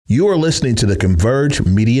You are listening to the Converge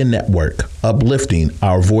Media Network, uplifting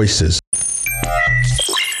our voices. It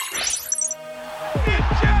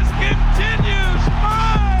just continues.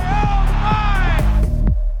 My, oh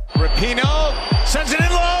my. Rapinoe sends it in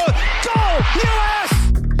low. Go, U.S.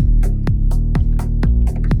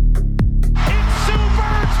 It's Sue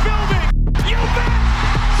Bird's building. You bet.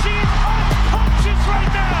 She's unconscious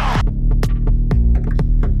right now.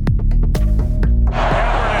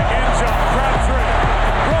 Kaepernick, end zone, Crabtree.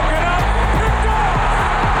 Broken up, picked off.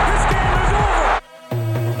 This game is over.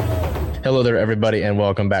 Hello there, everybody, and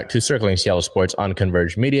welcome back to Circling Seattle Sports on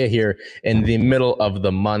Converge Media here in the middle of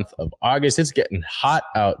the month of August. It's getting hot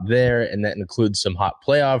out there, and that includes some hot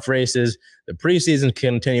playoff races. The preseason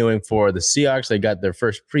continuing for the Seahawks. They got their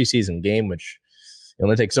first preseason game, which you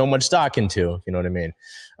only take so much stock into, if you know what I mean.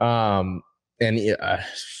 A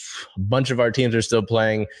bunch of our teams are still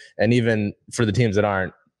playing, and even for the teams that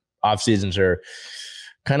aren't, off seasons are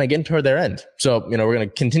kind of getting toward their end. So, we're going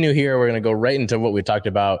to continue here. We're going to go right into what we talked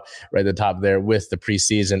about right at the top there with the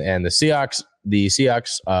preseason and the Seahawks. The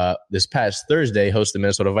Seahawks this past Thursday host the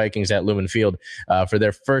Minnesota Vikings at Lumen Field for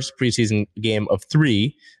their first preseason game of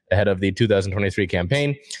 3 ahead of the 2023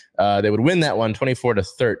 campaign. They would win that one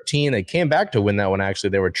 24-13. They came back to win that one,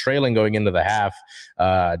 actually. They were trailing going into the half.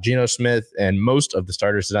 Geno Smith and most of the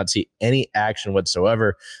starters did not see any action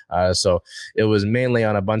whatsoever. So it was mainly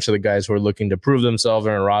on a bunch of the guys who were looking to prove themselves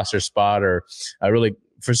in a roster spot or really,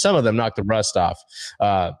 for some of them, knock the rust off.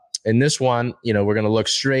 In this one, we're going to look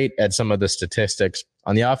straight at some of the statistics.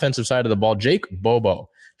 On the offensive side of the ball, Jake Bobo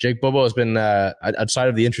has been, outside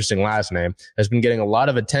of the interesting last name, has been getting a lot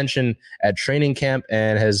of attention at training camp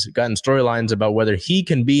and has gotten storylines about whether he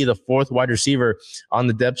can be the 4th wide receiver on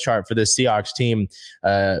the depth chart for this Seahawks team,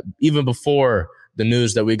 even before the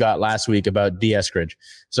news that we got last week about D. Eskridge.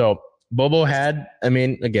 So Bobo had,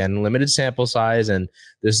 again, limited sample size, and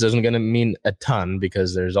this isn't going to mean a ton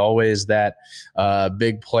because there's always that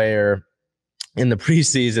big player in the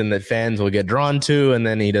preseason that fans will get drawn to, and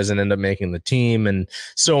then he doesn't end up making the team and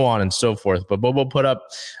so on and so forth. But Bobo put up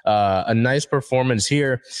a nice performance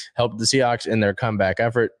here, helped the Seahawks in their comeback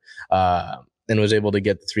effort, and was able to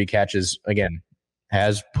get the 3 catches. Again,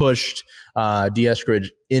 has pushed D. Eskridge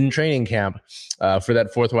in training camp for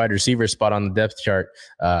that 4th wide receiver spot on the depth chart.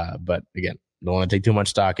 But again, don't want to take too much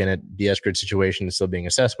stock in it. D. Eskridge's situation is still being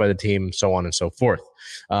assessed by the team, so on and so forth.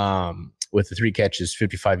 With the 3 catches,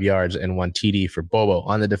 55 yards, and 1 TD for Bobo.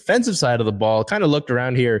 On the defensive side of the ball, kind of looked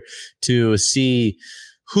around here to see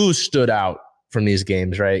who stood out from these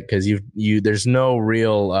games, right? Because there's no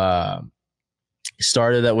real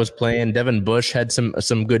starter that was playing. Devin Bush had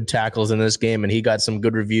some good tackles in this game, and he got some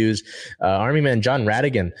good reviews. Army man John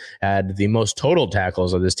Radigan had the most total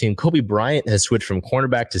tackles of this team. Kobe Bryant has switched from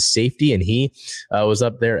cornerback to safety, and he was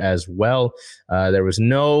up there as well. There was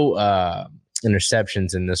no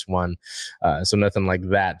interceptions in this one, so nothing like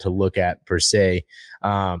that to look at per se.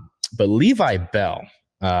 But Levi Bell,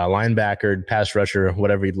 linebacker, pass rusher,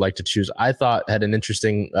 whatever you'd like to choose, I thought had an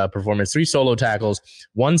interesting performance. 3 solo tackles,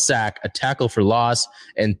 1 sack, a tackle for loss,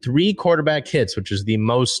 and 3 quarterback hits, which is the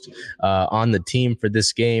most on the team for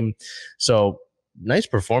this game. So nice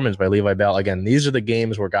performance by Levi Bell. Again, these are the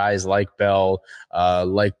games where guys like Bell,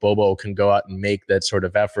 like Bobo can go out and make that sort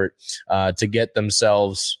of effort to get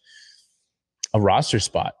themselves a roster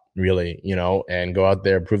spot, really, and go out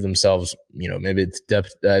there, prove themselves, maybe it's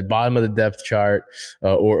depth, bottom of the depth chart,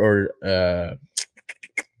 or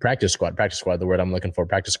practice squad, the word I'm looking for,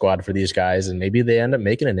 practice squad for these guys. And maybe they end up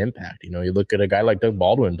making an impact. You look at a guy like Doug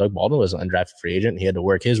Baldwin. Doug Baldwin was an undrafted free agent. He had to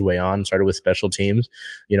work his way on, started with special teams,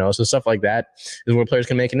 so stuff like that is where players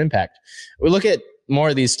can make an impact. We look at more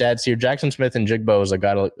of these stats here. Jackson Smith and Jigbo is a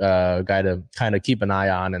guy to kind of keep an eye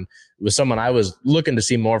on, and it was someone I was looking to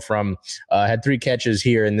see more from. Had 3 catches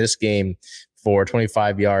here in this game for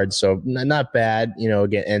 25 yards, so not bad,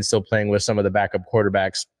 again, and still playing with some of the backup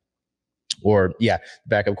quarterbacks.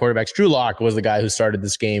 Backup quarterbacks. Drew Lock was the guy who started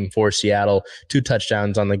this game for Seattle. 2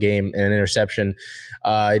 touchdowns on the game and an interception.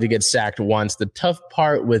 He did get sacked once. The tough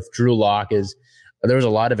part with Drew Lock is there was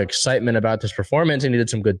a lot of excitement about this performance, and he did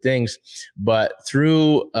some good things. But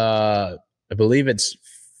through, I believe it's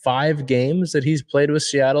 5 games that he's played with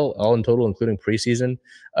Seattle, all in total, including preseason.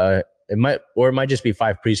 It might just be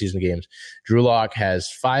 5 preseason games. Drew Lock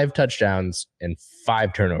has 5 touchdowns and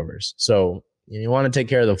 5 turnovers. So you want to take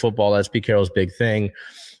care of the football. That's Pete Carroll's big thing.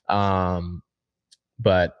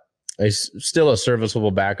 But he's still a serviceable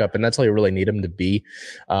backup, and that's all you really need him to be.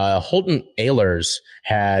 Holton Ahlers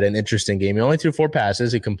had an interesting game. He only threw 4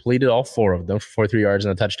 passes. He completed all 4 of them for 43 yards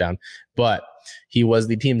and a touchdown. But he was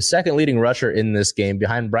the team's second leading rusher in this game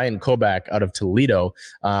behind Brian Kobach out of Toledo.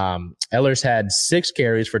 Ellers had 6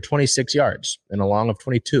 carries for 26 yards and a long of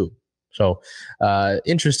 22. So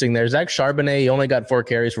interesting there. Zach Charbonnet, he only got 4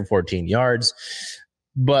 carries for 14 yards,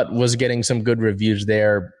 but was getting some good reviews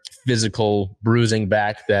there. Physical bruising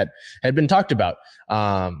back that had been talked about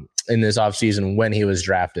in this offseason when he was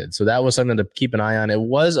drafted. So that was something to keep an eye on. It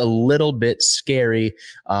was a little bit scary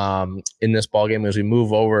in this ballgame as we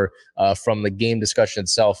move over from the game discussion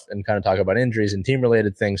itself and kind of talk about injuries and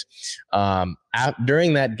team-related things.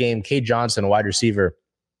 During that game, Cade Johnson, a wide receiver,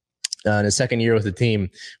 in his second year with the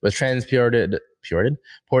team, was transported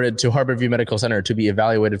to Harborview Medical Center to be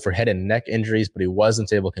evaluated for head and neck injuries, but he was in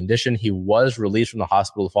stable condition. He was released from the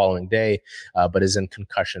hospital the following day, but is in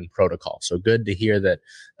concussion protocol. So good to hear that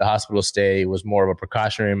the hospital stay was more of a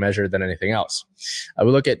precautionary measure than anything else. We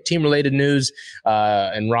look at team-related news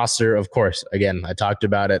and roster, of course. Again, I talked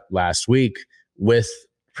about it last week with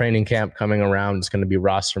training camp coming around. It's going to be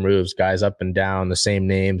roster moves, guys up and down, the same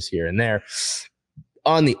names here and there.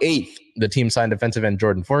 On the 8th, the team signed defensive end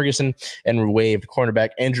Jordan Ferguson and waived cornerback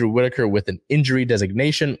Andrew Whitaker with an injury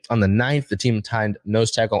designation. On the 9th, the team signed nose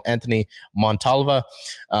tackle Anthony Montalva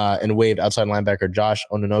and waived outside linebacker Josh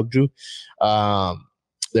Ononogju.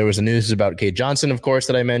 There was the news about Cade Johnson, of course,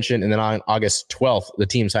 that I mentioned. And then on August 12th, the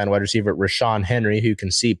team signed wide receiver Rashawn Henry, who you can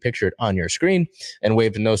see pictured on your screen, and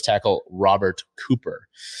waived nose tackle Robert Cooper.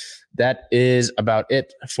 That is about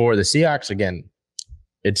it for the Seahawks. Again,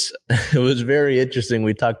 it was very interesting.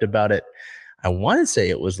 We talked about it. I want to say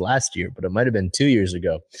it was last year, but it might have been 2 years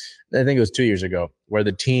ago. I think it was 2 years ago, where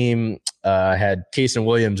the team had Kason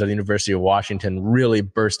Williams of the University of Washington really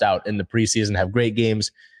burst out in the preseason, have great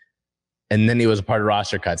games, and then he was a part of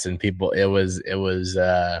roster cuts, and people, there was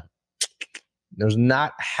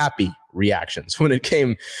not happy reactions when it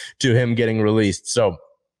came to him getting released. So,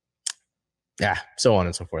 yeah, so on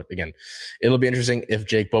and so forth. Again, it'll be interesting if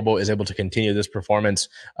Jake Bobo is able to continue this performance,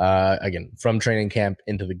 again, from training camp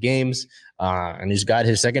into the games. And he's got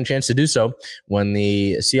his second chance to do so when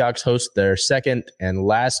the Seahawks host their second and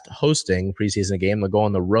last hosting preseason game. They'll go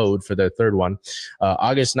on the road for their third one,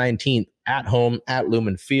 August 19th at home at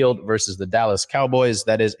Lumen Field versus the Dallas Cowboys.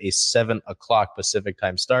 That is a 7 o'clock Pacific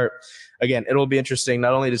time start. Again, it'll be interesting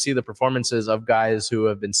not only to see the performances of guys who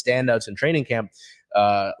have been standouts in training camp.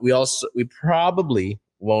 We probably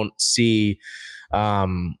won't see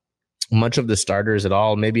much of the starters at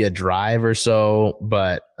all, maybe a drive or so,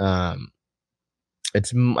 but I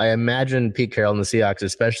imagine Pete Carroll and the Seahawks,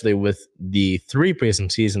 especially with the 3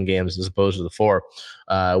 preseason games as opposed to the 4,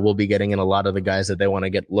 will be getting in a lot of the guys that they want to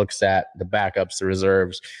get looks at, the backups, the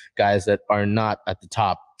reserves, guys that are not at the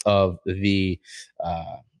top of the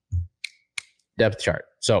depth chart.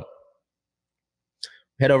 So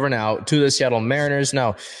head over now to the Seattle Mariners.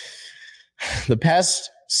 Now, the past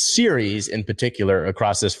series in particular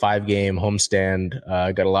across this 5-game homestand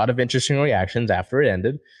got a lot of interesting reactions after it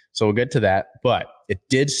ended. So we'll get to that. But it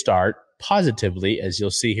did start positively, as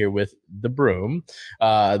you'll see here with the broom.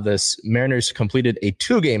 The Mariners completed a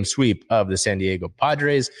 2-game sweep of the San Diego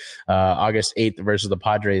Padres. August 8th versus the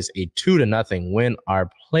Padres, a 2-0 win. Our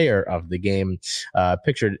player of the game,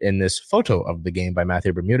 pictured in this photo of the game by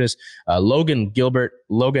Matthew Bermudez, Logan Gilbert.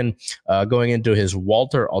 Logan going into his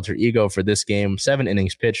Walter alter ego for this game, 7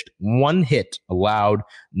 innings pitched, 1 hit allowed,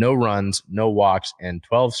 no runs, no walks, and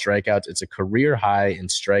 12 strikeouts. It's a career high in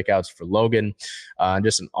strikeouts for Logan.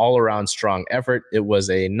 Just an all-around strong effort. It was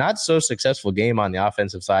a not so successful game on the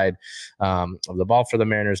offensive side of the ball for the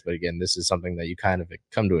Mariners, but again, this is something that you kind of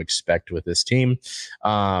come to expect with this team.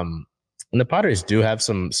 And the Padres do have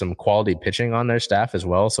some quality pitching on their staff as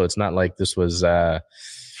well, so it's not like this was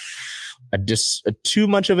too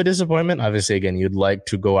much of a disappointment. Obviously, again, you'd like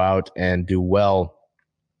to go out and do well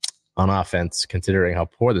on offense, considering how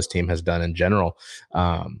poor this team has done in general.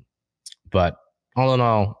 But all in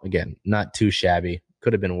all, again, not too shabby.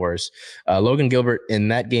 Could have been worse. Logan Gilbert in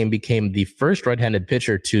that game became the first right-handed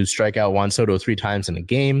pitcher to strike out Juan Soto 3 times in a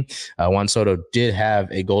game. Juan Soto did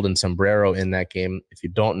have a golden sombrero in that game. If you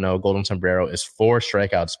don't know, golden sombrero is 4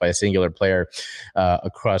 strikeouts by a singular player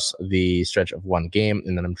across the stretch of one game.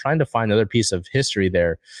 And then I'm trying to find another piece of history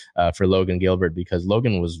there for Logan Gilbert, because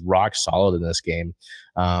Logan was rock solid in this game.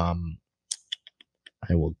 I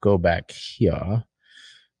will go back here.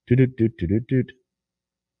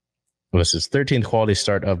 It was his 13th quality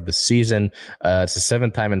start of the season. It's the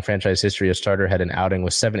 7th time in franchise history a starter had an outing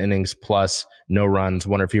with 7 innings plus, no runs,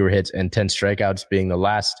 1 or fewer hits, and 10 strikeouts, being the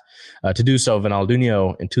last to do so,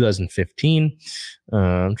 Vinaldinho, in 2015.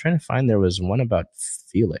 I'm trying to find, there was one about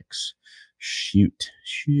Felix. Shoot.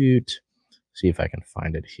 See if I can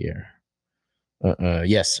find it here.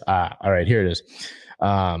 Yes. All right, here it is.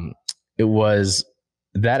 It was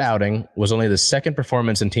that outing was only the second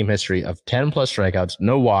performance in team history of 10 plus strikeouts,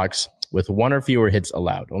 no walks, with one or fewer hits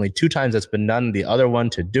allowed. Only 2 times that's been done. The other one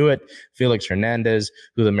to do it, Felix Hernandez,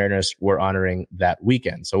 who the Mariners were honoring that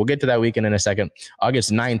weekend. So we'll get to that weekend in a second.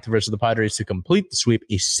 August 9th versus the Padres to complete the sweep,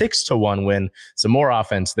 a 6-1 win. Some more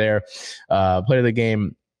offense there. Player of the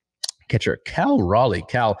game, catcher Cal Raleigh.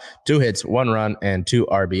 Cal, 2 hits, 1 run, and 2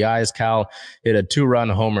 RBIs. Cal hit a 2-run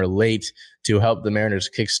homer late to help the Mariners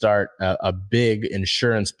kickstart a big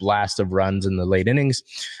insurance blast of runs in the late innings.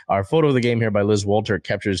 Our photo of the game here by Liz Walter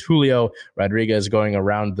captures Julio Rodriguez going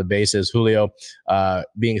around the bases. Julio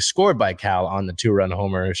being scored by Cal on the 2-run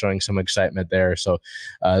homer, showing some excitement there. So it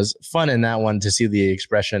was fun in that one to see the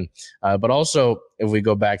expression. But also, if we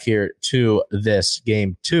go back here to this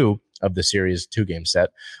game 2 of the series 2-game set,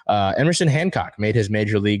 Emerson Hancock made his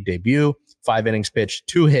major league debut. 5 innings pitched,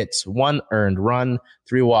 2 hits, 1 earned run,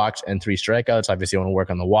 3 walks, and 3 strikeouts. Obviously, I want to work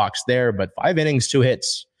on the walks there, but 5 innings, 2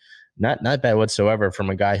 hits, not bad whatsoever from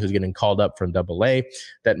a guy who's getting called up from AA.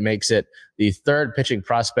 That makes it the 3rd pitching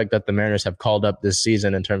prospect that the Mariners have called up this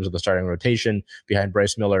season in terms of the starting rotation, behind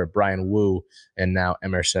Bryce Miller, Brian Wu, and now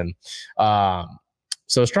Emerson.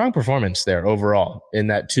 So strong performance there overall in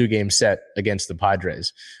that 2-game set against the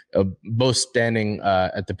Padres, both standing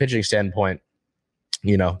at the pitching standpoint.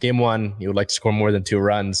 You know, game 1, you would like to score more than 2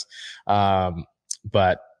 runs.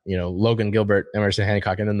 But, you know, Logan Gilbert, Emerson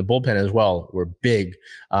Hancock, and then the bullpen as well were big.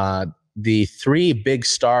 The 3 big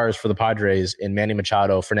stars for the Padres in Manny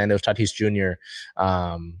Machado, Fernando Tatis Jr.,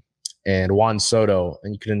 and Juan Soto,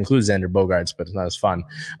 and you could include Xander Bogaerts, but it's not as fun,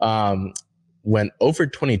 went 0 for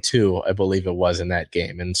 22, I believe it was, in that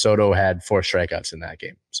game. And Soto had 4 strikeouts in that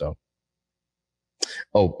game. So,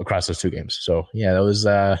 across those 2 games. So, yeah, that was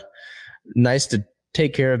nice to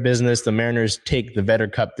take care of business. The Mariners take the Vetter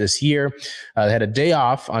Cup this year. They had a day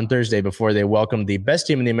off on Thursday before they welcomed the best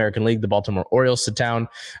team in the American League, the Baltimore Orioles, to town.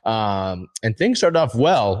 And things started off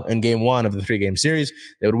well in game 1 of the 3-game series.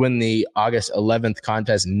 They would win the August 11th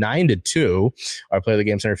contest 9-2. Our player of the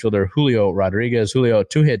game, center fielder Julio Rodriguez. Julio,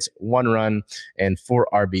 2 hits, 1 run, and 4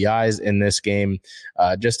 RBIs in this game.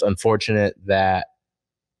 Just unfortunate that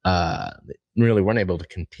really weren't able to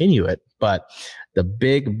continue it, but the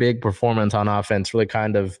big performance on offense really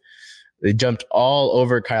they jumped all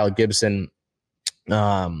over Kyle Gibson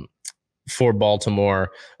for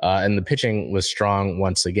Baltimore, and the pitching was strong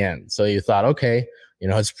once again. So you thought, okay, you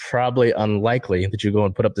know, it's probably unlikely that you go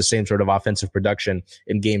and put up the same sort of offensive production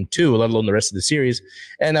in game 2, let alone the rest of the series.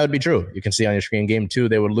 And that would be true. You can see on your screen, game 2,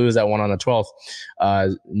 they would lose that one on the 12th,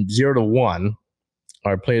 0-1.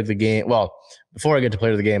 Our player of the game. Well, before I get to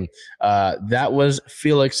player of the game, that was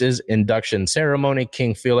Felix's induction ceremony.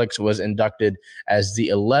 King Felix was inducted as the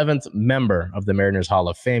 11th member of the Mariners Hall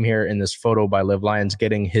of Fame here in this photo by Liv Lyons,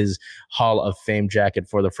 getting his Hall of Fame jacket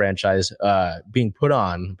for the franchise, being put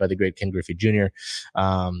on by the great Ken Griffey Jr.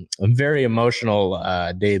 A very emotional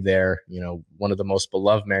day there. You know, one of the most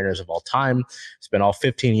beloved Mariners of all time. Spent all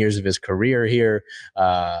 15 years of his career here.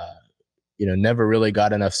 You know, never really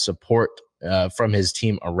got enough support from his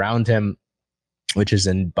team around him, which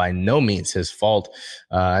is by no means his fault.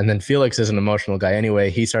 And then Felix is an emotional guy anyway.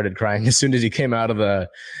 He started crying as soon as he came out of the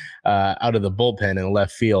bullpen in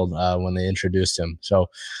left field when they introduced him. So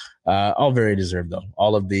all very deserved, though.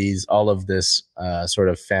 All of this sort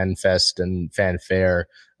of fan fest and fanfare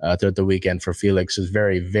throughout the weekend for Felix is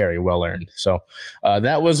very, very well earned. So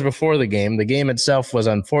that was before the game. The game itself was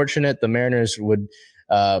unfortunate. The Mariners would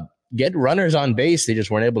get runners on base. They just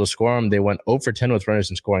weren't able to score them. They went 0 for 10 with runners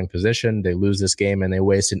in scoring position. They lose this game, and they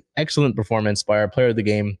waste an excellent performance by our player of the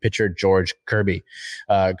game, pitcher George Kirby.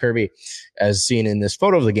 Kirby, as seen in this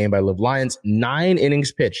photo of the game by Liv Lyons, 9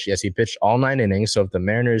 innings pitched. Yes, he pitched all 9 innings. So if the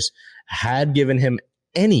Mariners had given him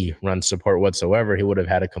any run support whatsoever, he would have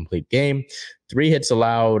had a complete game. 3 hits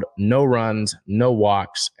allowed, no runs, no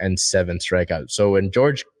walks, and 7 strikeouts. So in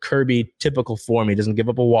George Kirby typical form, he doesn't give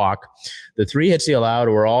up a walk. The 3 hits he allowed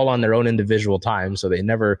were all on their own individual time, so they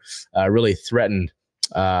never really threatened.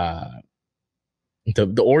 The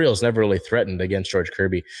Orioles never really threatened against George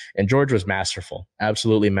Kirby, and George was masterful,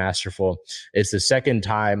 absolutely masterful. It's the second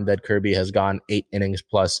time that Kirby has gone 8 innings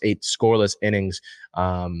plus, 8 scoreless innings,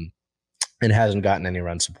 and hasn't gotten any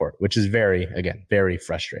run support, which is very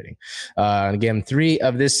frustrating. Game 3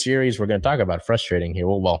 of this series, we're going to talk about frustrating here.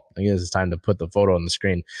 Well, I guess it's time to put the photo on the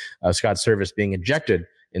screen. Scott Service being ejected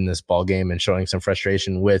in this ball game and showing some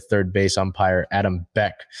frustration with third base umpire Adam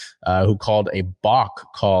Beck, who called a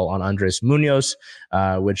balk call on Andres Munoz,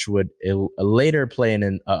 which would later play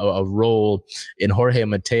a role in Jorge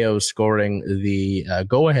Mateo scoring the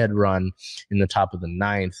go-ahead run in the top of the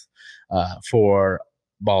ninth for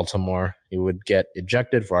Baltimore. He would get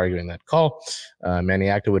ejected for arguing that call. Manny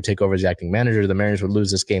Acta would take over as the acting manager. The Mariners would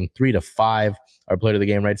lose this game 3-5. Our player of the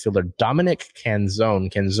game, right fielder Dominic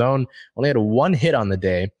Canzone. Canzone only had one hit on the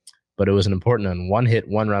day, but it was an important one. One hit,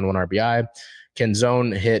 1 run, 1 RBI.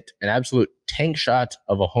 Canzone hit an absolute tank shot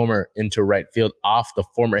of a homer into right field off the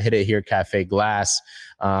former Hit It Here Cafe glass.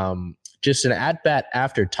 Just an at-bat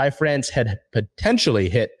after Ty France had potentially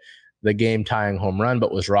hit the game-tying home run,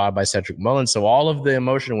 but was robbed by Cedric Mullins. So all of the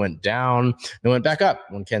emotion went down and went back up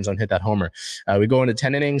when Canzone hit that homer. We go into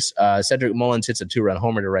 10 innings. Cedric Mullins hits a 2-run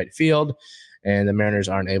homer to right field, and the Mariners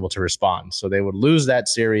aren't able to respond. So they would lose that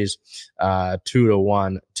series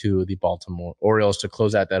 2-1 to the Baltimore Orioles to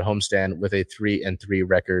close out that homestand with a 3-3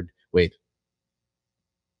 record.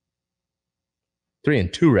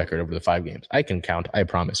 3-2 record over the 5 games. I can count, I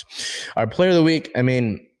promise. Our player of the week,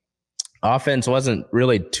 offense wasn't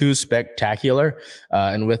really too spectacular.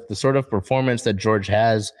 And with the sort of performance that George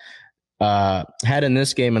has had in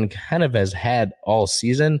this game and kind of has had all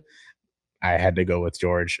season, I had to go with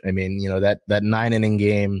George. That 9-inning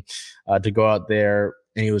game to go out there,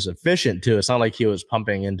 and he was efficient too. It's not like he was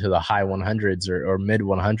pumping into the high 100s or mid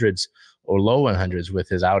 100s or low 100s with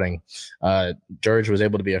his outing. George was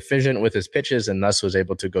able to be efficient with his pitches and thus was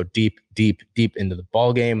able to go deep into the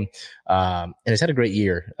ball game. And he's had a great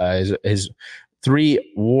year. His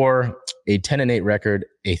 3 WAR, a 10-8 record,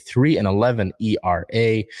 a 3-11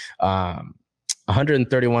 ERA,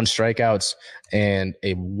 131 strikeouts, and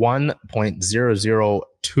a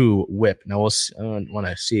 1.002 whip. Now I want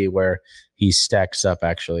to see where he stacks up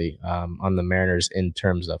actually on the Mariners in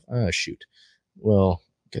terms of we'll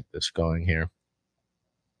get this going here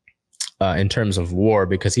in terms of WAR,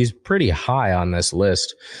 because he's pretty high on this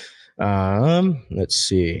list. Let's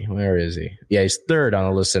see, where is he? Yeah, he's 3rd on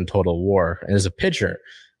the list in total WAR, and is a pitcher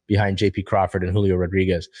behind JP Crawford and Julio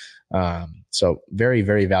Rodriguez. So very,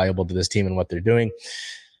 very valuable to this team and what they're doing.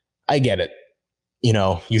 I get it.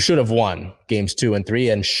 You should have won games 2 and 3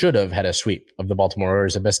 and should have had a sweep of the Baltimore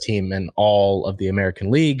Orioles, the best team in all of the American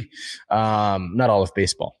League. Not all of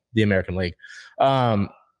baseball, the American League.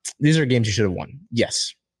 These are games you should have won.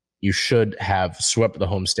 Yes, you should have swept the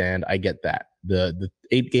homestand. I get that. The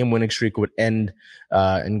 8-game winning streak would end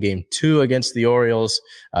in game 2 against the Orioles.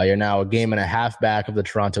 You're now a game and a half back of the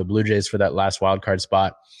Toronto Blue Jays for that last wild card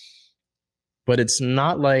spot. But it's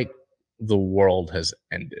not like the world has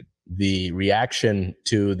ended. The reaction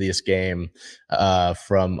to this game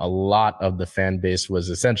from a lot of the fan base was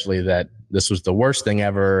essentially that this was the worst thing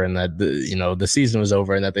ever, and that the season was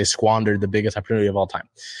over, and that they squandered the biggest opportunity of all time.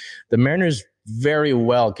 The Mariners very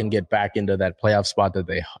well can get back into that playoff spot that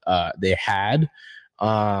they had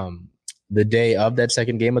the day of that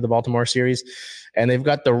second game of the Baltimore series, and they've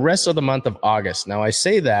got the rest of the month of August. Now I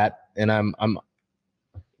say that, and I'm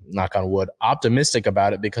knock on wood, optimistic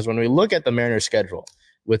about it, because when we look at the Mariners schedule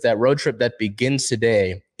with that road trip that begins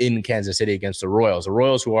today in Kansas City against the Royals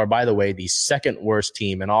who are, by the way, the 2nd worst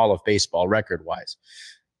team in all of baseball record wise,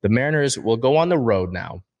 the Mariners will go on the road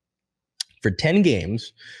now for 10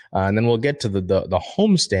 games. And then we'll get to the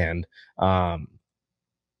homestand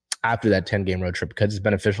after that 10-game road trip, because it's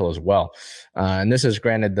beneficial as well. And this is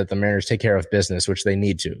granted that the Mariners take care of business, which they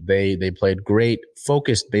need to. They played great,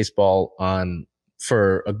 focused baseball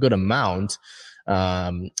for a good amount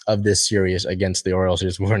of this series against the Orioles, who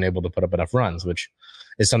just weren't able to put up enough runs, which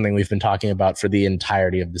is something we've been talking about for the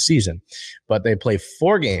entirety of the season. But they play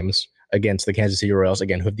 4 games against the Kansas City Royals,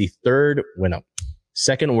 again, who have the 3rd win-up,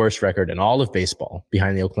 2nd worst record in all of baseball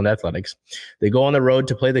behind the Oakland Athletics. They go on the road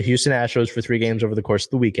to play the Houston Astros for 3 games over the course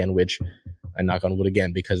of the weekend, which I knock on wood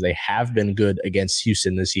again, because they have been good against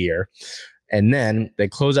Houston this year. And then they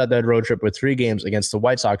close out that road trip with 3 games against the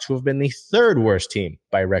White Sox, who have been the 3rd worst team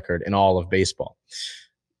by record in all of baseball.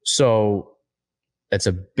 So that's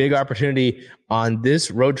a big opportunity on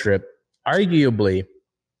this road trip. Arguably,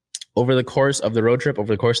 over the course of the road trip,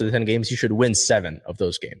 over the course of the 10 games, you should win 7 of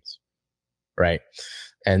those games, right?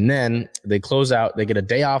 And then they close out, they get a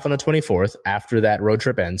day off on the 24th after that road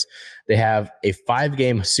trip ends. They have a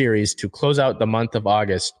 5-game series to close out the month of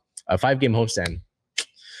August, a 5-game homestand.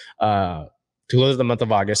 To close the month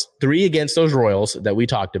of August, 3 against those Royals that we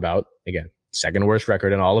talked about. Again, 2nd worst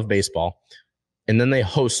record in all of baseball. And then they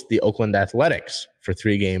host the Oakland Athletics for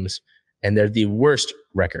 3 games, and they're the worst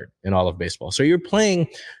record in all of baseball. So you're playing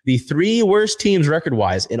the 3 worst teams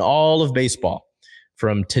record-wise in all of baseball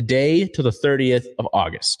from today to the 30th of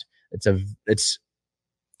August. It's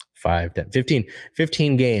 5, 10,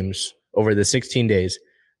 15 games over the 16 days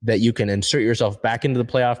that you can insert yourself back into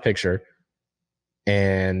the playoff picture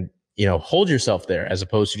and, hold yourself there as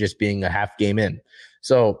opposed to just being a half game in.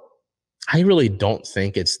 So I really don't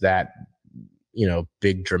think it's that,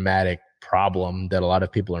 big dramatic problem that a lot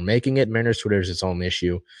of people are making it. Mariners Twitter is its own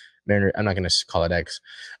issue. I'm not going to call it X.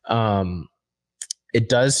 It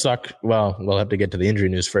does suck. Well, we'll have to get to the injury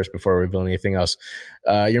news first before we reveal anything else.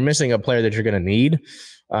 You're missing a player that you're going to need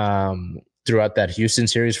throughout that Houston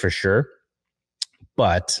series for sure.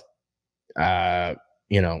 But,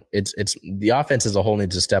 it's the offense as a whole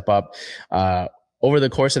needs to step up. Over the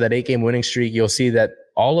course of that 8-game winning streak, you'll see that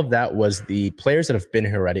all of that was the players that have been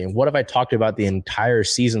here already. And what have I talked about the entire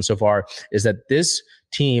season so far is that this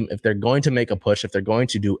team, if they're going to make a push, if they're going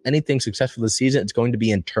to do anything successful this season, it's going to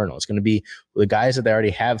be internal. It's going to be the guys that they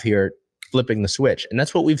already have here flipping the switch. And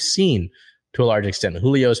that's what we've seen to a large extent.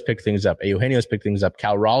 Julio's picked things up. Eugenio's picked things up.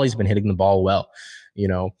 Cal Raleigh's been hitting the ball well,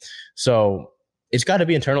 So it's got to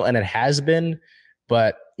be internal, and it has been.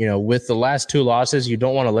 But, with the last 2 losses, you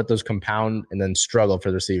don't want to let those compound and then struggle for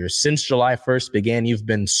the receivers. Since July 1st began, you've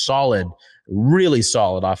been solid, really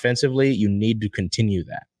solid offensively. You need to continue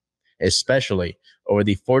that, especially over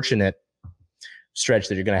the fortunate stretch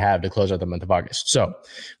that you're going to have to close out the month of August. So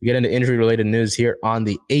we get into injury-related news here. On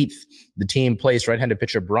the 8th, the team placed right-handed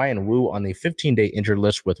pitcher Brian Wu on the 15-day injured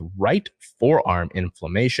list with right forearm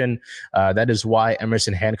inflammation. That is why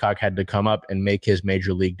Emerson Hancock had to come up and make his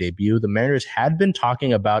major league debut. The Mariners had been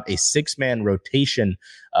talking about a 6-man rotation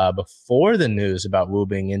before the news about Wu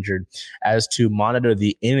being injured as to monitor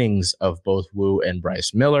the innings of both Wu and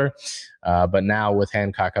Bryce Miller. But now with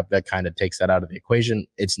Hancock up, that kind of takes that out of the equation.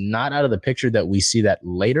 It's not out of the picture that we see that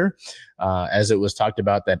later, as it was talked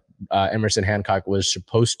about that Emerson Hancock was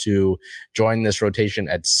supposed to join this rotation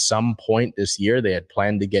at some point this year. They had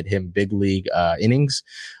planned to get him big league innings,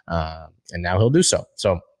 and now he'll do so.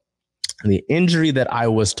 So the injury that I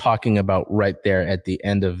was talking about right there at the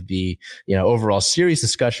end of the overall series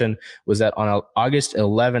discussion was that on August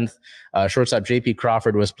 11th, shortstop J.P.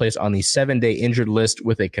 Crawford was placed on the 7-day injured list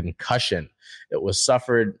with a concussion. It was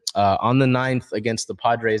suffered on the 9th against the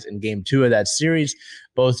Padres in Game 2 of that series.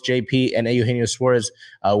 Both J.P. and Eugenio Suarez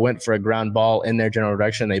went for a ground ball in their general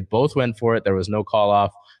direction. They both went for it. There was no call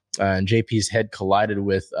off, and J.P.'s head collided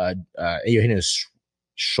with Eugenio's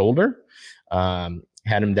shoulder.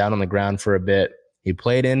 Had him down on the ground for a bit. He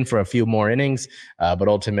played in for a few more innings, but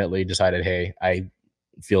ultimately decided, hey, I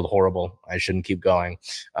feel horrible. I shouldn't keep going.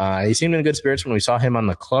 He seemed in good spirits when we saw him on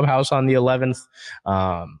the clubhouse on the 11th,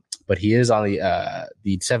 but he is on the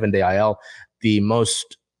 7-day IL. The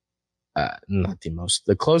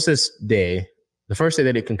closest day, the first day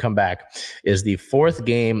that it can come back is the 4th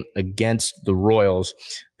game against the Royals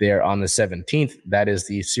there on the 17th. That is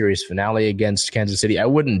the series finale against Kansas City. I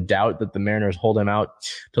wouldn't doubt that the Mariners hold him out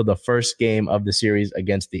till the first game of the series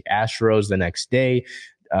against the Astros the next day,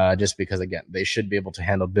 just because, again, they should be able to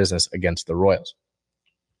handle business against the Royals.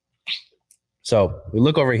 So we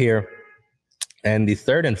look over here. And the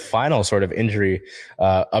third and final sort of injury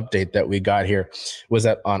update that we got here was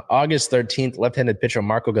that on August 13th, left-handed pitcher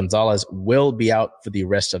Marco Gonzalez will be out for the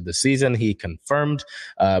rest of the season. He confirmed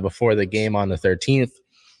before the game on the 13th.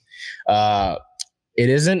 It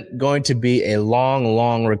isn't going to be a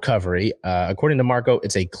long recovery. According to Marco,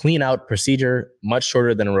 it's a clean-out procedure, much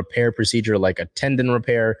shorter than a repair procedure like a tendon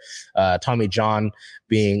repair. Tommy John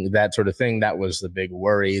being that sort of thing, that was the big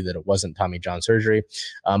worry, that it wasn't Tommy John surgery.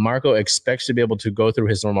 Marco expects to be able to go through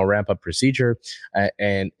his normal ramp-up procedure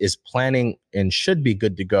and is planning and should be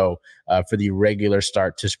good to go for the regular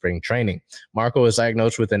start to spring training. Marco was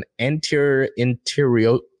diagnosed with an anterior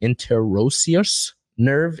interosseous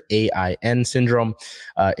nerve, AIN syndrome,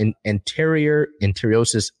 anterior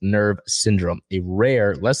interosseous nerve syndrome, a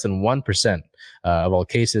rare, less than 1% of all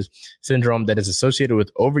cases, syndrome that is associated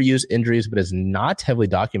with overuse injuries, but is not heavily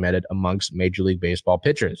documented amongst Major League Baseball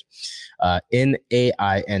pitchers. In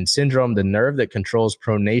AIN syndrome, the nerve that controls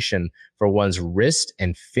pronation for one's wrist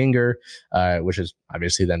and finger, which is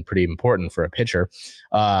obviously then pretty important for a pitcher,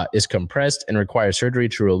 is compressed and requires surgery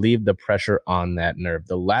to relieve the pressure on that nerve.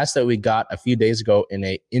 The last that we got a few days ago in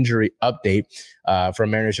a injury update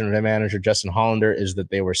from Mariners general manager Justin Hollander is that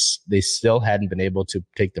they still hadn't been able to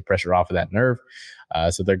take the pressure off of that nerve.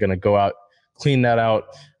 So they're going to go out, clean that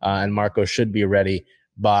out, and Marco should be ready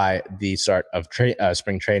by the start of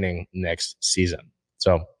spring training next season.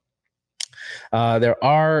 So there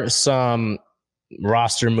are some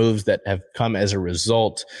roster moves that have come as a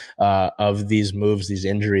result of these moves, these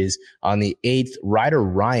injuries. On the 8th, Ryder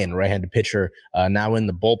Ryan, right-handed pitcher, now in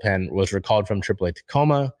the bullpen, was recalled from AAA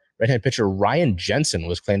Tacoma. Right-handed pitcher Ryan Jensen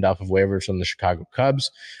was claimed off of waivers from the Chicago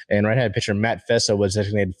Cubs. And right-handed pitcher Matt Fessa was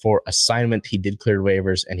designated for assignment. He did clear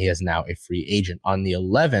waivers, and he is now a free agent. On the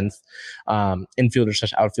 11th,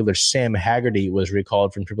 infielder/outfielder Sam Haggerty was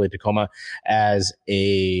recalled from AAA Tacoma as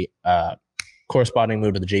a corresponding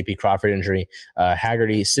move to the J.P. Crawford injury.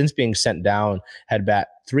 Haggerty, since being sent down, had bat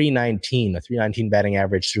 .319, a .319 batting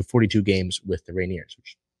average through 42 games with the Rainiers,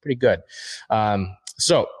 which is pretty good.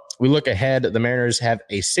 So we look ahead. The Mariners have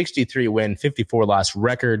a 63-win, 54-loss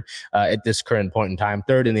record at this current point in time,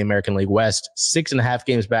 third in the American League West, 6.5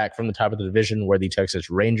 games back from the top of the division where the Texas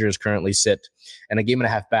Rangers currently sit, and a game and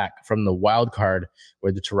a half back from the wild card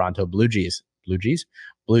where the Toronto Blue Jays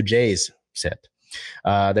sit.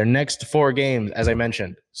 Their next 4 games, as I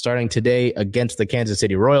mentioned, starting today against the Kansas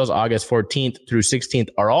City Royals, August 14th through 16th,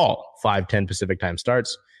 are all 5:10 Pacific time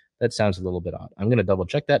starts. That sounds a little bit odd. I'm going to double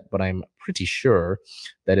check that, but I'm pretty sure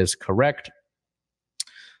that is correct.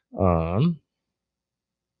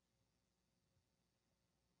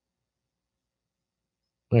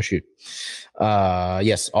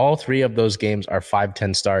 Yes, all 3 of those games are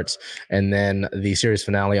 5:10 starts, and then the series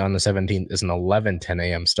finale on the 17th is an 11:10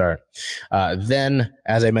 a.m. start. Then,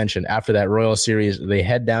 as I mentioned, after that Royals series, they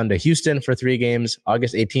head down to Houston for 3 games.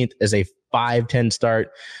 August 18th is a 5:10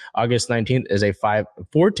 start. August 19th is a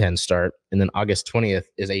 4:10 start, and then August 20th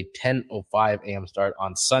is a 10:05 a.m. start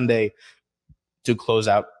on Sunday to close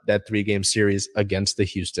out that 3-game series against the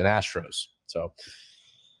Houston Astros. So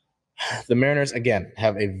the Mariners, again,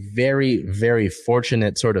 have a very, very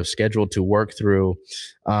fortunate sort of schedule to work through.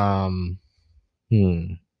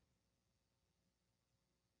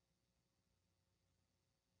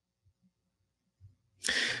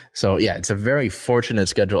 So, yeah, it's a very fortunate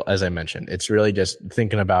schedule, as I mentioned. It's really just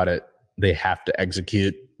thinking about it. They have to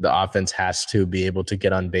execute. The offense has to be able to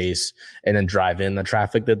get on base and then drive in the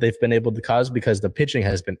traffic that they've been able to cause, because the pitching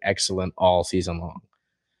has been excellent all season long.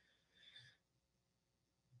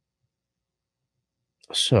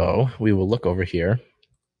 So we will look over here.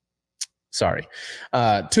 To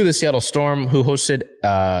the Seattle Storm, who hosted,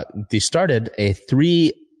 the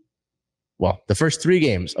first 3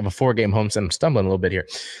 games of a 4-game homestand. I'm stumbling a little bit here.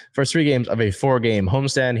 First 3 games of a 4-game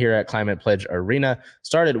homestand here at Climate Pledge Arena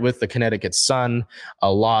started with the Connecticut Sun,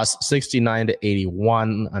 a loss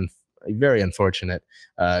 69-81. Very unfortunate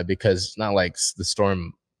because it's not like the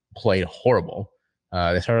Storm played horrible.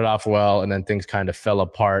 They started off well, and then things kind of fell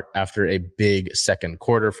apart after a big second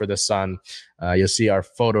quarter for the Sun. You'll see our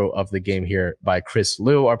photo of the game here by Chris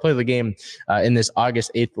Liu. Our play of the game in this August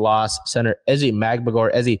 8th loss, center Ezi Magbagor.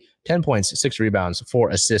 Ezi, 10 points, 6 rebounds,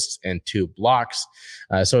 4 assists, and 2 blocks.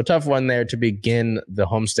 So a tough one there to begin the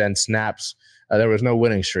homestand snaps. There was no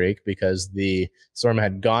winning streak because the Storm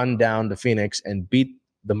had gone down to Phoenix and beat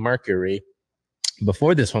the Mercury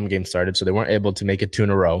before this home game started, so they weren't able to make it 2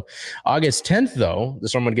 in a row. August 10th, though, the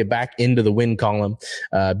Storm would get back into the win column,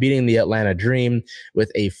 beating the Atlanta Dream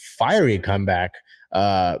with a fiery comeback.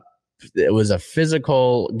 It was a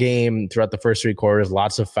physical game throughout the first 3 quarters,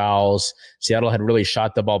 lots of fouls. Seattle had really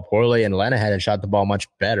shot the ball poorly, and Atlanta hadn't shot the ball much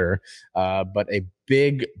better. But a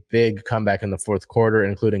big comeback in the fourth quarter,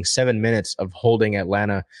 including 7 minutes of holding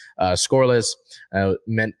Atlanta scoreless,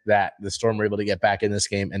 meant that the Storm were able to get back in this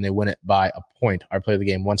game, and they win it by a point. Our play of the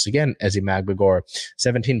game, once again, Ezi Magbagor,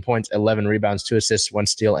 17 points, 11 rebounds, 2 assists, 1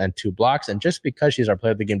 steal, and 2 blocks. And just because she's our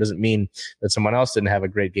player of the game doesn't mean that someone else didn't have a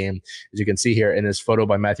great game. As you can see here in this photo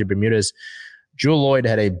by Matthew Bermudez, Jewel Lloyd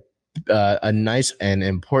had a nice and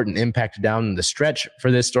important impact down the stretch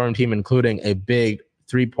for this Storm team, including a big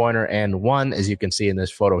 3-pointer and 1, as you can see in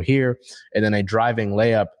this photo here, and then a driving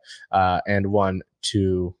layup and 1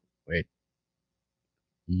 to wait.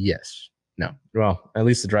 Yes. No. Well, at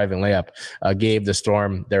least the driving layup gave the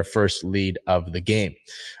Storm their first lead of the game.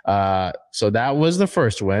 So that was the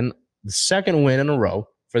first win. The second win in a row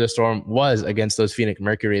for the Storm was against those Phoenix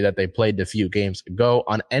Mercury that they played a few games ago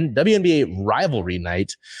on WNBA rivalry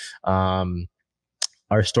night.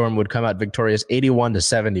 Our Storm would come out victorious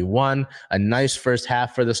 81-71. A nice first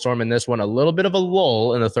half for the Storm in this one. A little bit of a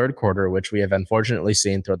lull in the third quarter, which we have unfortunately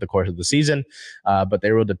seen throughout the course of the season. But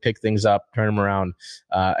they were able to pick things up, turn them around,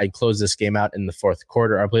 and close this game out in the fourth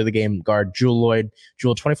quarter. Our play of the game guard, Jewel Lloyd.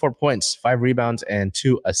 Jewel, 24 points, 5 rebounds, and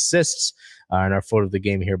 2 assists. And our photo of the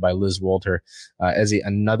game here by Liz Walter. Ezi,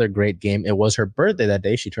 another great game. It was her birthday that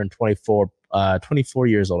day. She turned 24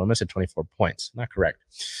 years old. I must have 24 points. Not correct.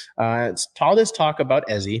 All this talk about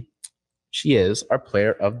Ezi. She is our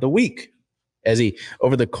player of the week. as he,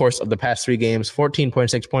 over the course of the past 3 games,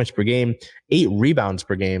 14.6 points per game, 8 rebounds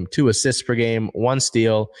per game, 2 assists per game, 1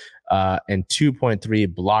 steal, and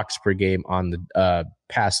 2.3 blocks per game on the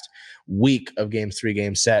past week of games, 3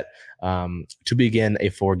 games set to begin a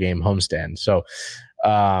 4-game homestand. So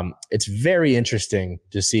it's very interesting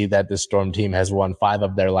to see that the Storm team has won 5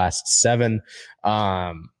 of their last 7.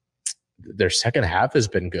 Their second half has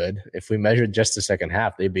been good. If we measured just the second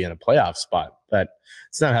half, they'd be in a playoff spot, but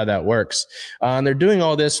it's not how that works. They're doing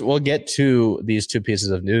all this. We'll get to these 2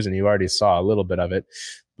 pieces of news, and you already saw a little bit of it,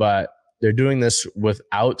 but they're doing this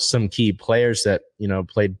without some key players that,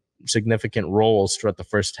 played significant roles throughout the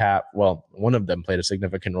first half. Well, one of them played a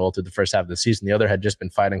significant role through the first half of the season. The other had just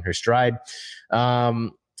been finding her stride.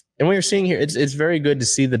 And what you're seeing here, it's very good to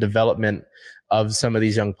see the development of some of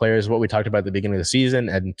these young players, what we talked about at the beginning of the season.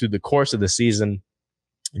 And through the course of the season,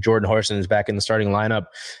 Jordan Horson is back in the starting lineup.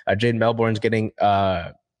 Jaden Melbourne's getting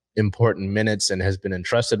important minutes and has been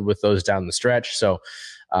entrusted with those down the stretch. So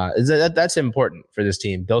that's important for this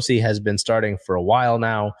team. Dulcie has been starting for a while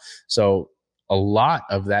now. So a lot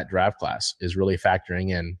of that draft class is really factoring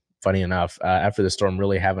in, funny enough, after the Storm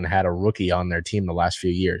really haven't had a rookie on their team the last few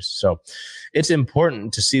years. So it's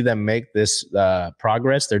important to see them make this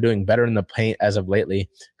progress. They're doing better in the paint as of lately.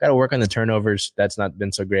 Got to work on the turnovers. That's not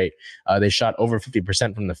been so great. They shot over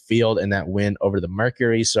 50% from the field in that win over the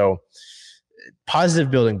Mercury. So positive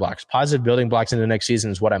building blocks into the next season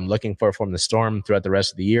is what I'm looking for from the Storm throughout the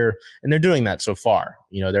rest of the year. And they're doing that so far.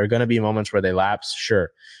 There are going to be moments where they lapse,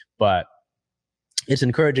 sure, but it's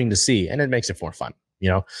encouraging to see, and it makes it more fun.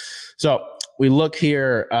 So we look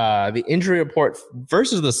here, the injury report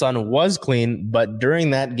versus the Sun was clean, but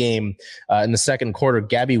during that game, in the second quarter,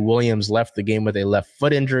 Gabby Williams left the game with a left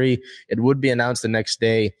foot injury. It would be announced the next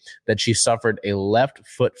day that she suffered a left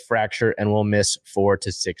foot fracture and will miss 4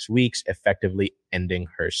 to 6 weeks, effectively ending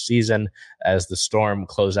her season as the Storm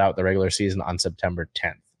close out the regular season on September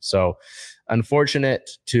 10th. So unfortunate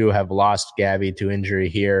to have lost Gabby to injury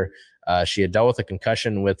here. She had dealt with a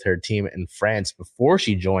concussion with her team in France before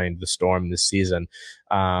she joined the Storm this season.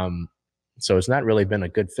 So it's not really been a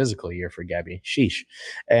good physical year for Gabby. Sheesh.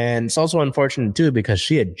 And it's also unfortunate, too, because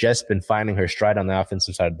she had just been finding her stride on the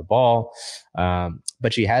offensive side of the ball.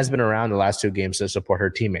 But she has been around the last 2 games to support her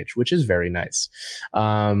teammates, which is very nice.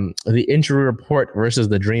 The injury report versus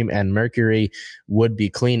the Dream and Mercury would be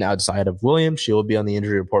clean outside of Williams. She will be on the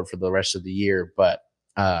injury report for the rest of the year, but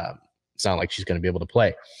it's not like she's going to be able to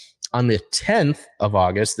play. On the 10th of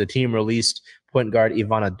August, the team released point guard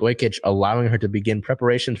Ivana Dojkic, allowing her to begin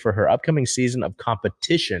preparations for her upcoming season of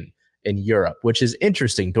competition in Europe, which is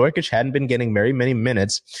interesting. Dojkic hadn't been getting very many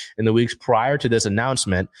minutes in the weeks prior to this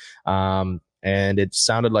announcement, and it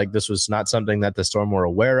sounded like this was not something that the Storm were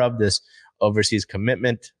aware of, this overseas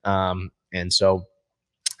commitment, and so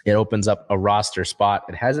it opens up a roster spot.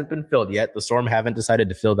 It hasn't been filled yet. The Storm haven't decided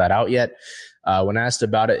to fill that out yet. When asked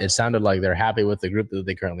about it, it sounded like they're happy with the group that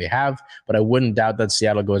they currently have, but I wouldn't doubt that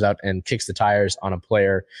Seattle goes out and kicks the tires on a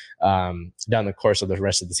player down the course of the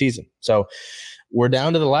rest of the season. So we're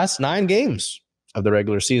down to the last 9 games of the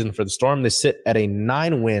regular season for the Storm. They sit at a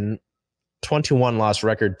 9-win, 21-loss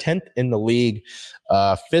record, 10th in the league,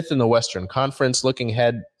 5th in the Western Conference. Looking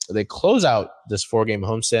ahead, they close out this 4-game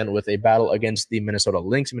homestand with a battle against the Minnesota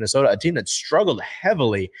Lynx. Minnesota, a team that struggled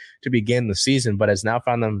heavily to begin the season, but has now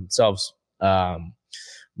found themselves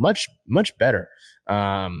much better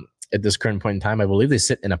at this current point in time. I believe they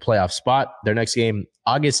sit in a playoff spot. Their next game,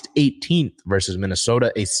 August 18th versus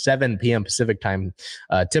Minnesota, a 7 p.m. Pacific time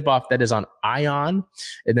tip-off that is on ION.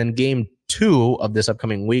 And then game 2 of this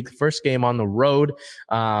upcoming week, first game on the road,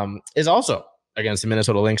 is also against the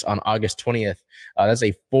Minnesota Lynx on August 20th. That's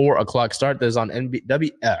a 4 o'clock start. That is on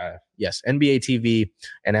NBA TV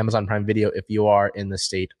and Amazon Prime Video if you are in the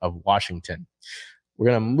state of Washington. We're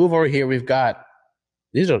going to move over here.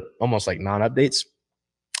 These are almost like non-updates.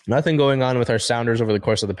 Nothing going on with our Sounders over the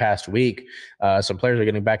course of the past week. Some players are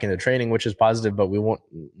getting back into training, which is positive, but we won't,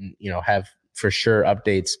 have for sure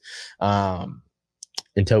updates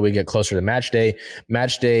until we get closer to match day.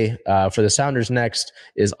 Match day for the Sounders next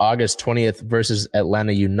is August 20th versus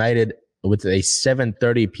Atlanta United with a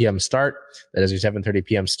 7:30 p.m. start. That is a 7:30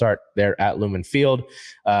 p.m. start there at Lumen Field.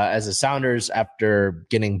 As the Sounders, after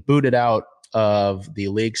getting booted out of the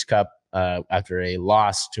Leagues Cup after a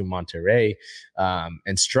loss to Monterrey,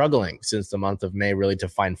 and struggling since the month of May really to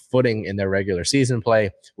find footing in their regular season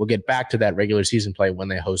play. We'll get back to that regular season play when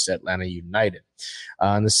they host Atlanta United.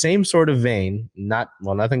 In the same sort of vein,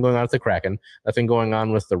 nothing going on with the Kraken, nothing going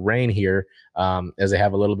on with the Reign here, as they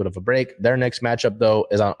have a little bit of a break. Their next matchup, though,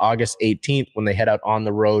 is on August 18th when they head out on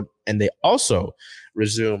the road, and they also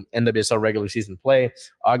resume NWSL regular season play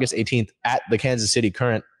August 18th at the Kansas City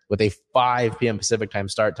Current with a 5 p.m. Pacific time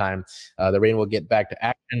start time. The Reign will get back to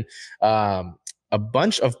action. A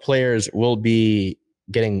bunch of players will be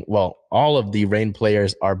all of the Reign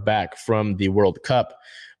players are back from the World Cup,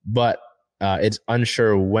 but it's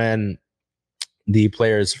unsure when the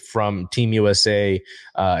players from Team USA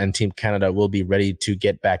and Team Canada will be ready to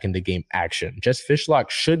get back into game action. Jess Fishlock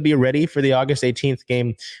should be ready for the August 18th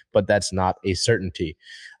game, but that's not a certainty.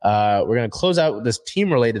 We're going to close out this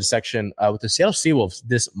team-related section with the Seattle Seawolves.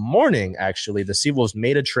 This morning, actually, the Seawolves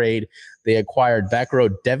made a trade. They acquired back row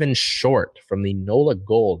Devin Short from the NOLA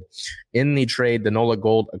Gold. In the trade, the NOLA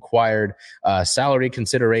Gold acquired salary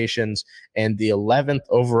considerations and the 11th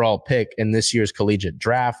overall pick in this year's collegiate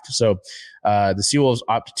draft. So the Seawolves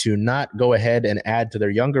opt to not go ahead and add to their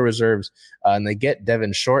younger reserves, and they get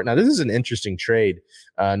Devin Short. Now, this is an interesting trade.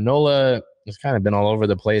 NOLA has kind of been all over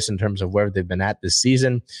the place in terms of where they've been at this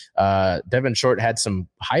season. Devin Short had some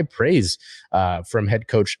high praise from head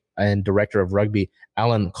coach and director of rugby,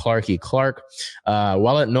 Alan Clark.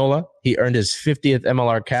 While at NOLA, he earned his 50th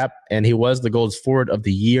MLR cap, and he was the Gold's Forward of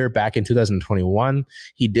the Year back in 2021.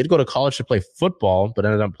 He did go to college to play football, but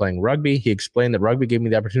ended up playing rugby. He explained that rugby gave me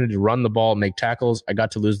the opportunity to run the ball, make tackles. I got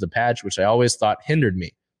to lose the patch, which I always thought hindered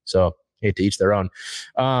me. So, hey, to each their own.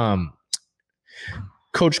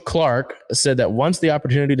 Coach Clark said that once the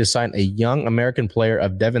opportunity to sign a young American player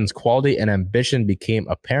of Devin's quality and ambition became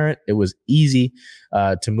apparent, it was easy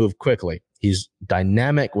to move quickly. He's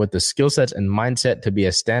dynamic with the skill sets and mindset to be a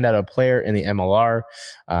standout player in the MLR.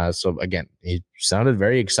 So again, he sounded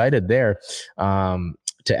very excited there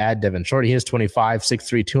to add Devin Short. He is 25,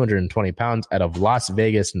 6'3", 220 pounds out of Las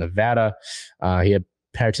Vegas, Nevada. He had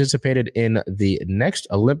participated in the Next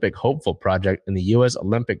Olympic Hopeful project in the U.S.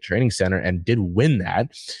 Olympic Training Center and did win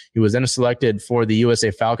that. He was then selected for the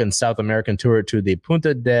USA Falcons South American tour to the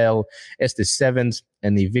Punta del Este Sevens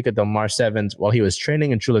and the Vica del Mar Sevens. While he was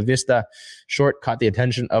training in Chula Vista, Short caught the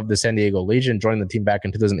attention of the San Diego Legion, joining the team back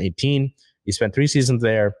in 2018. He spent 3 seasons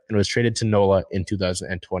there and was traded to NOLA in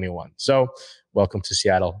 2021. So welcome to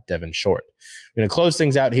Seattle, Devin Short. We're going to close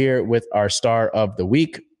things out here with our star of the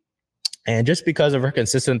week. And just because of her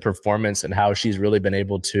consistent performance and how she's really been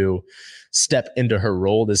able to step into her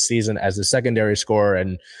role this season as the secondary scorer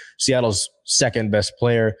and Seattle's second best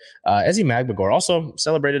player, Ezzy Magbegor also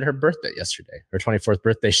celebrated her birthday yesterday, her 24th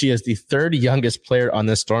birthday. She is the 3rd youngest player on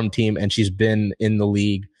this Storm team, and she's been in the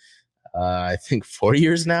league, I think 4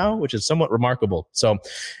 years now, which is somewhat remarkable. So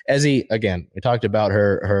Ezzy, again, we talked about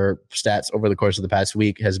her stats over the course of the past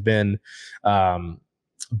week, has been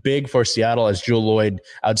big for Seattle as Jewel Lloyd,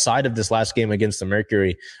 outside of this last game against the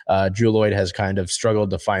Mercury, Jewel Lloyd has kind of struggled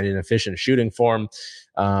to find an efficient shooting form.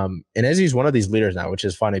 And Ezzy's one of these leaders now, which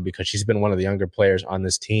is funny because she's been one of the younger players on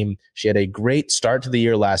this team. She had a great start to the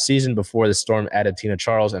year last season before the Storm added Tina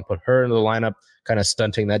Charles and put her into the lineup, kind of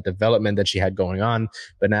stunting that development that she had going on.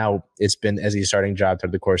 But now it's been Ezzy's starting job through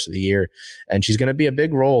the course of the year. And she's going to be a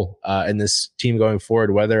big role in this team going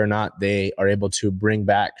forward, whether or not they are able to bring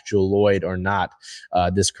back Jewel Lloyd or not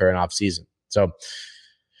this current offseason. So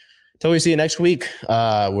until we see you next week,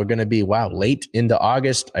 we're going to be, late into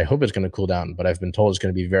August. I hope it's going to cool down, but I've been told it's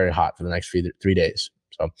going to be very hot for the next 3 days.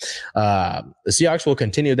 So the Seahawks will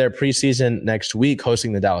continue their preseason next week,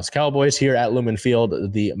 hosting the Dallas Cowboys here at Lumen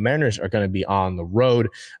Field. The Mariners are going to be on the road.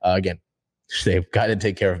 Again, they've got to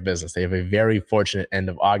take care of business. They have a very fortunate end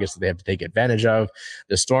of August that they have to take advantage of.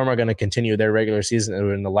 The Storm are going to continue their regular season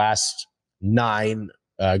in the last 9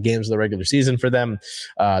 games of the regular season for them.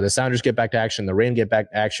 The Sounders get back to action. The Reign get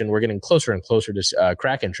back to action. We're getting closer and closer to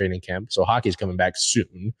Kraken training camp, so hockey's coming back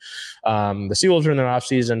soon. The Seawolves are in their off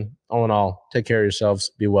season. All in all, take care of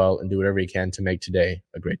yourselves, be well, and do whatever you can to make today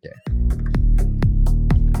a great day.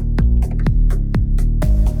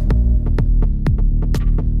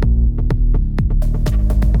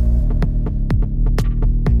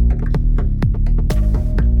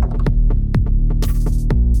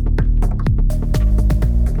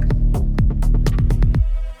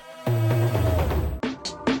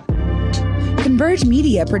 Converge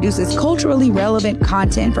Media produces culturally relevant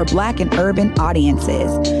content for Black and urban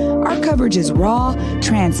audiences. Our coverage is raw,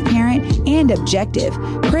 transparent, and objective,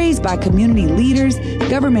 praised by community leaders,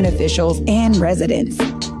 government officials, and residents.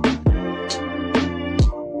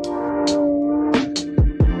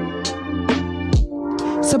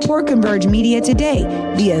 Support Converge Media today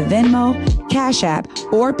via Venmo, Cash App,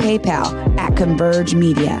 or PayPal at Converge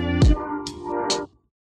Media.